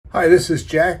Hi, this is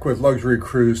Jack with Luxury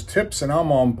Cruise Tips, and I'm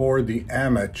on board the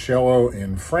AMA Cello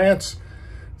in France.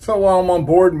 So while I'm on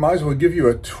board, might as well give you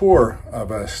a tour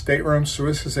of a stateroom. So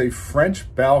this is a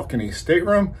French balcony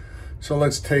stateroom. So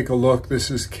let's take a look.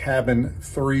 This is cabin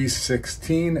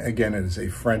 316. Again, it is a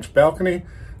French balcony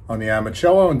on the AMA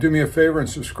Cello. And do me a favor and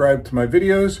subscribe to my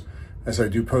videos, as I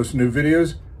do post new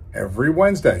videos every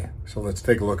Wednesday. So let's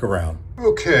take a look around.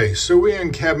 Okay, so we're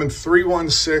in cabin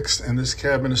 316, and this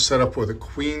cabin is set up with a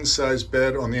queen size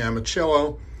bed on the AMA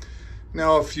Cello.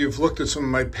 Now, if you've looked at some of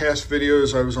my past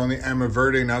videos, I was on the AMA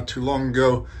Verde not too long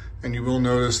ago, and you will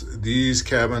notice these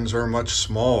cabins are much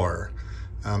smaller.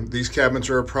 These cabins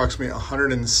are approximately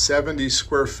 170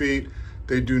 square feet.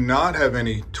 They do not have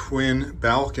any twin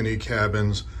balcony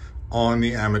cabins on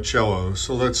the AMA Cello.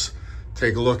 So let's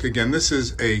take a look again. This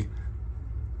is a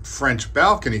French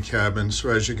balcony cabin, so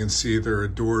as you can see, there are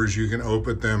doors, you can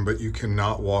open them, but you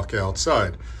cannot walk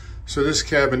outside. So this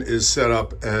cabin is set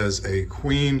up as a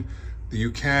queen. You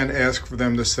can ask for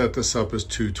them to set this up as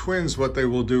two twins. What they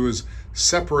will do is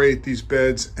separate these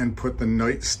beds and put the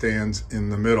nightstands in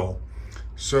the middle.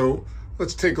 So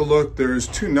let's take a look. There's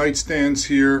two nightstands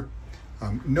here.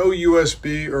 No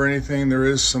USB or anything. There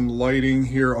is some lighting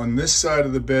here on this side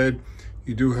of the bed.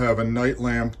 You do have a night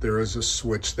lamp. There is a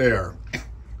switch there.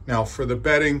 Now for the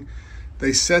bedding,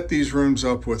 they set these rooms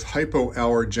up with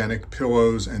hypoallergenic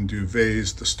pillows and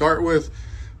duvets to start with,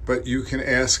 but you can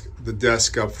ask the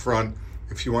desk up front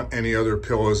if you want any other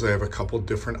pillows. They have a couple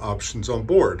different options on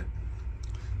board.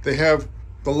 They have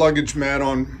the luggage mat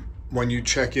on when you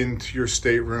check into your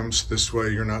staterooms. This way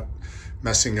you're not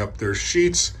messing up their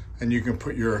sheets, and you can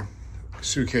put your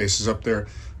suitcases up there,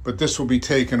 but this will be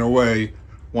taken away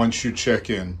once you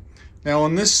check in. Now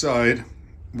on this side,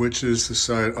 which is the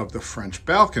side of the French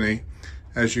balcony,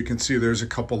 as you can see, there's a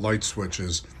couple light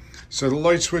switches. So the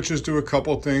light switches do a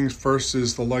couple things. First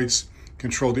is the lights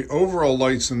control the overall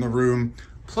lights in the room,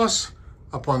 plus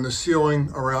up on the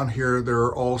ceiling around here, there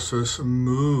are also some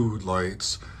mood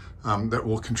lights that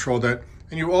will control that.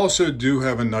 And you also do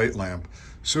have a night lamp.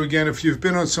 So again, if you've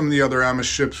been on some of the other AMA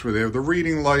ships where they have the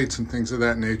reading lights and things of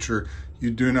that nature,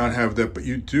 you do not have that, but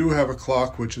you do have a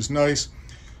clock, which is nice.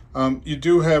 You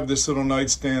do have this little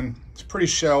nightstand. It's a pretty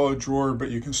shallow drawer,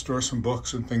 but you can store some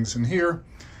books and things in here,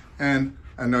 and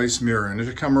a nice mirror. And as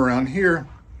you come around here,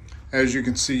 as you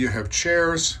can see, you have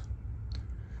chairs,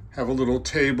 have a little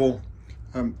table.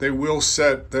 They will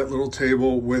set that little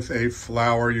table with a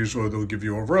flower. Usually they'll give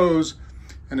you a rose.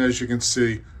 And as you can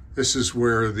see, this is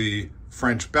where the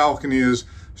French balcony is.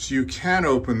 So you can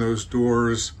open those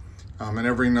doors, and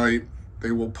every night they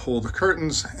will pull the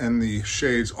curtains and the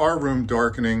shades are room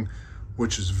darkening,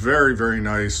 which is very, very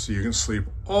nice. So you can sleep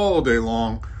all day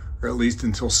long, or at least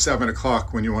until 7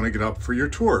 o'clock when you want to get up for your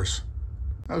tours.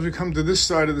 As we come to this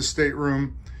side of the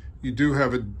stateroom, you do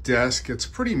have a desk. It's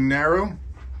pretty narrow,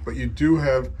 but you do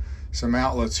have some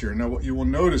outlets here. Now what you will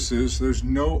notice is there's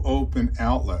no open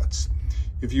outlets.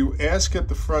 If you ask at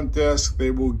the front desk, they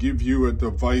will give you a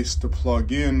device to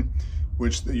plug in,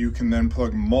 which you can then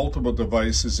plug multiple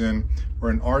devices in,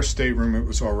 where in our stateroom it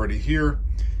was already here.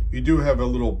 You do have a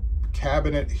little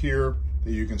cabinet here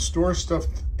that you can store stuff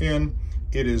in.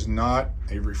 It is not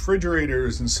a refrigerator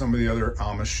as in some of the other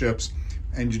AMA ships,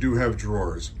 and you do have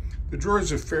drawers. The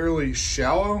drawers are fairly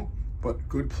shallow, but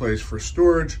good place for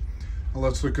storage. Now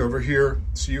let's look over here.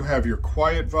 So you have your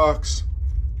quiet box,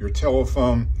 your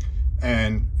telephone,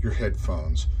 and your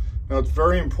headphones. Now it's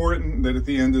very important that at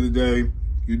the end of the day,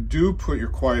 you do put your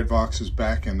quiet boxes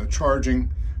back in the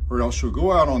charging, or else you'll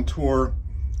go out on tour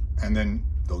and then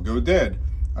they'll go dead.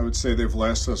 I would say they've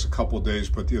lasted us a couple of days,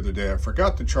 but the other day I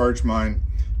forgot to charge mine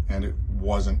and it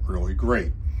wasn't really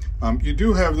great. You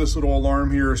do have this little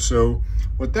alarm here, so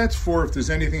what that's for, if there's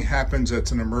anything happens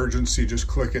that's an emergency, just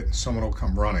click it and someone will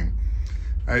come running.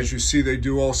 As you see, they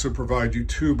do also provide you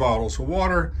 2 bottles of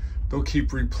water. They'll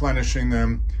keep replenishing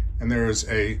them, and there is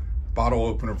a bottle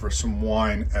opener for some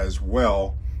wine as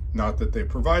well. Not that they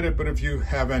provide it, but if you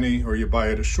have any or you buy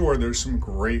it ashore, there's some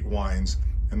great wines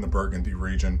in the Burgundy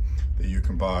region that you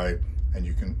can buy and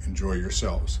you can enjoy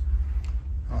yourselves.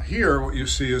 Here, what you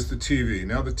see is the TV.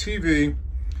 Now the TV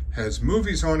has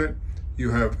movies on it,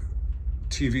 you have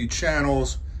TV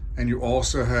channels, and you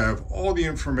also have all the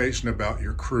information about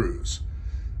your cruise.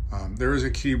 There is a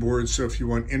keyboard, so if you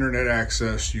want internet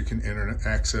access, you can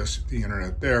access the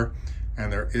internet there.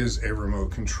 And there is a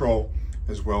remote control,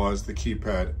 as well as the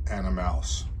keypad and a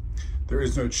mouse. There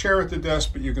is no chair at the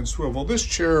desk, but you can swivel this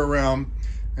chair around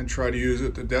and try to use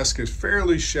it. The desk is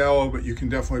fairly shallow, but you can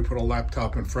definitely put a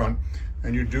laptop in front,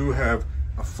 and you do have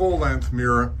a full-length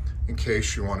mirror in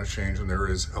case you want to change, and there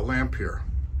is a lamp here.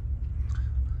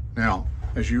 Now,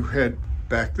 as you head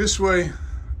back this way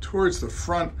towards the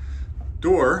front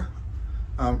door,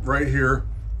 right here,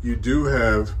 you do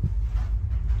have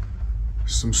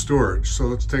some storage. So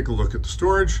let's take a look at the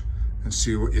storage and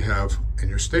see what you have in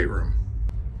your stateroom.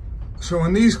 So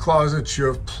in these closets, you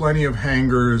have plenty of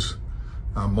hangers,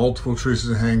 multiple choices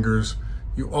of hangers.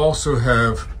 You also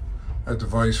have a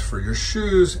device for your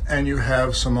shoes, and you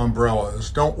have some umbrellas.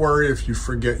 Don't worry if you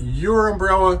forget your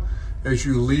umbrella. As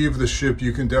you leave the ship,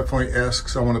 you can definitely ask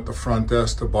someone at the front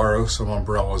desk to borrow some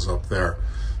umbrellas up there.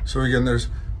 So again, there's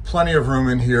plenty of room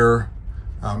in here,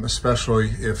 especially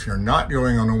if you're not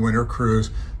going on a winter cruise.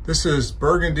 This is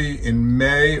Burgundy in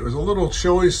May. It was a little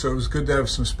chilly, so it was good to have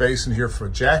some space in here for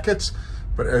jackets.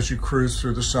 But as you cruise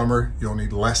through the summer, you'll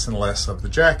need less and less of the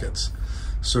jackets.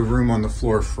 So room on the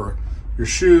floor for your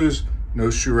shoes,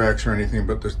 no shoe racks or anything,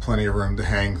 but there's plenty of room to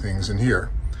hang things in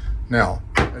here. Now,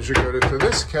 as you go to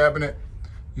this cabinet,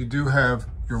 you do have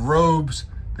your robes.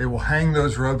 They will hang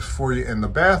those robes for you in the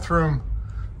bathroom.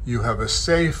 You have a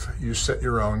safe, you set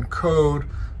your own code.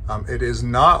 It is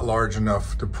not large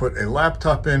enough to put a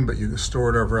laptop in, but you can store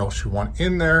whatever else you want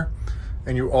in there.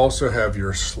 And you also have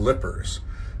your slippers.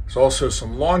 There's also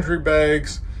some laundry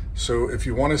bags. So if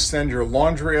you want to send your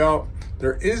laundry out,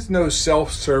 there is no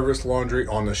self-service laundry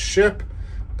on the ship,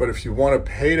 but if you want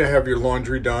to pay to have your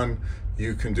laundry done,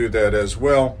 you can do that as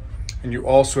well. And you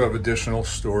also have additional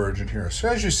storage in here. So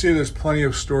as you see, there's plenty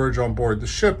of storage on board the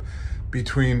ship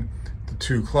between the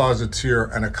two closets here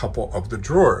and a couple of the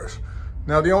drawers.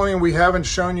 Now, the only thing we haven't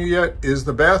shown you yet is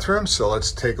the bathroom. So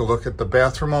let's take a look at the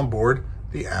bathroom on board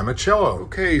the AMA Cello.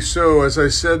 Okay, so as I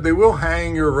said, they will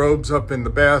hang your robes up in the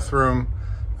bathroom.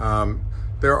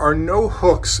 There are no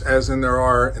hooks as in there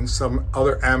are in some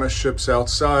other AMA ships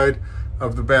outside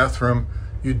of the bathroom.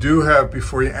 You do have,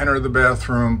 before you enter the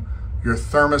bathroom, your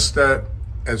thermostat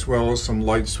as well as some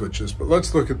light switches. But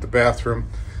let's look at the bathroom.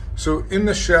 So in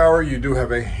the shower, you do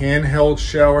have a handheld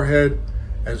shower head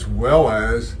as well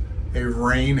as a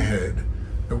rain head.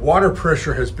 The water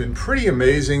pressure has been pretty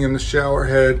amazing in the shower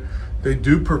head. They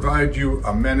do provide you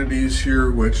amenities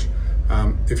here, which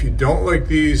if you don't like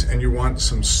these and you want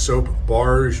some soap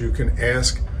bars, you can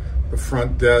ask the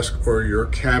front desk or your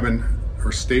cabin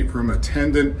or stateroom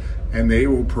attendant, and they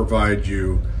will provide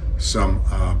you some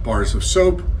bars of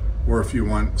soap, or if you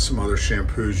want some other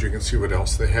shampoos, you can see what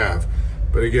else they have.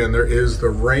 But again, there is the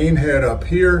rain head up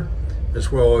here,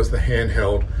 as well as the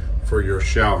handheld for your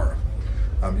shower.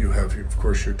 You have, of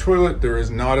course, your toilet. There is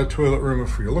not a toilet room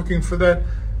if you're looking for that,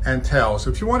 and towels.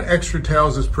 If you want extra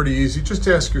towels, it's pretty easy. Just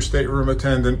ask your stateroom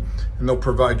attendant and they'll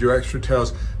provide you extra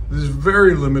towels. There's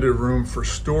very limited room for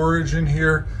storage in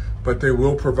here, but they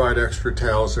will provide extra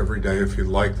towels every day if you'd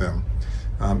like them.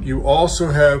 You also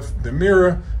have the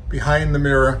mirror. Behind the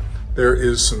mirror, there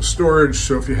is some storage.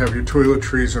 So if you have your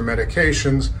toiletries or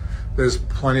medications, there's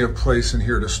plenty of place in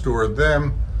here to store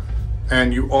them.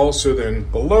 And you also then,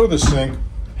 below the sink,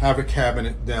 have a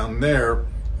cabinet down there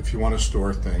if you want to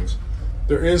store things.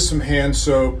 There is some hand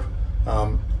soap,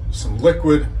 some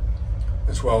liquid,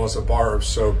 as well as a bar of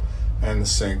soap and the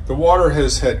sink. The water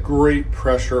has had great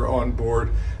pressure on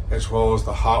board, as well as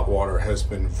the hot water has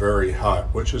been very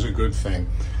hot, which is a good thing.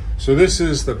 So this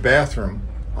is the bathroom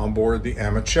on board the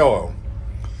AMA Cello.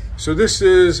 So this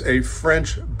is a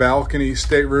French balcony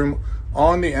stateroom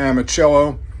on the AMA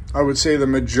Cello. I would say the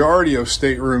majority of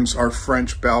staterooms are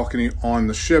French balcony on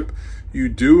the ship. You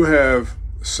do have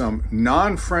some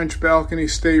non-French balcony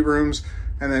staterooms,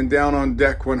 and then down on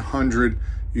deck 100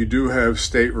 you do have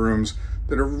staterooms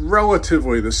that are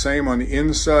relatively the same on the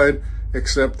inside,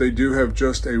 except they do have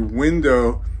just a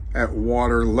window at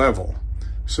water level.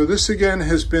 So this again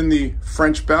has been the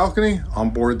French balcony on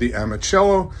board the AMA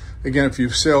Cello. Again, if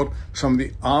you've sailed some of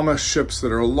the AMA ships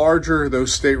that are larger,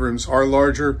 those staterooms are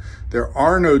larger. There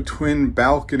are no twin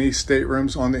balcony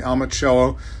staterooms on the AMA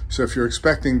Cello, so if you're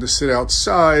expecting to sit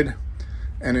outside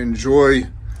and enjoy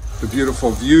the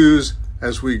beautiful views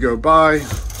as we go by,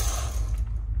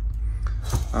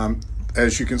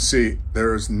 as you can see,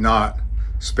 there is not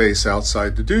space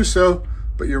outside to do so,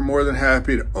 but you're more than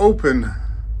happy to open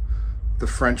the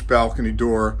French balcony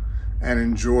door and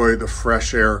enjoy the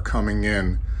fresh air coming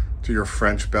in to your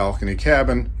French balcony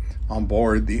cabin on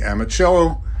board the AMA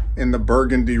Cello in the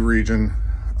Burgundy region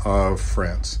of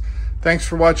France. Thanks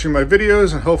for watching my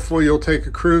videos, and hopefully you'll take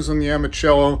a cruise on the AMA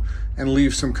Cello and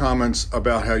leave some comments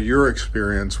about how your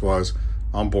experience was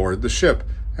on board the ship.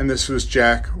 And this was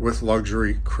Jack with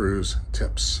Luxury Cruise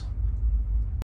Tips.